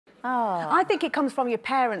Oh. I think it comes from your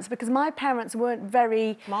parents, because my parents weren't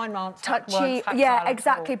very touchy. Yeah,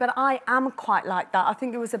 exactly. But I am quite like that. I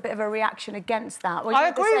think it was a bit of a reaction against that. I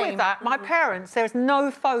agree with that. My parents, there's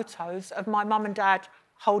no photos of my mum and dad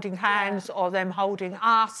holding hands or them holding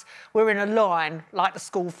us. We're in a line, like the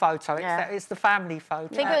school photo. It's the family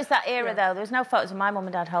photo. I think it was that era, though. There was no photos of my mum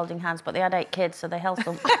and dad holding hands, but they had 8 kids, so they held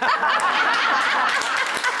them.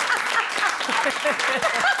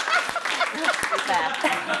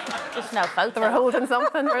 Just no photo. They were holding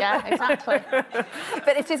something. Yeah, exactly.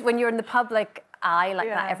 But it's just when you're in the public eye like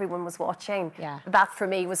that, everyone was watching. Yeah. That, for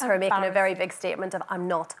me, was her making a very big statement of, I'm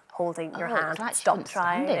not holding your hand. Like Stop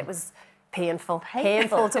trying. standing. It was painful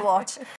to watch.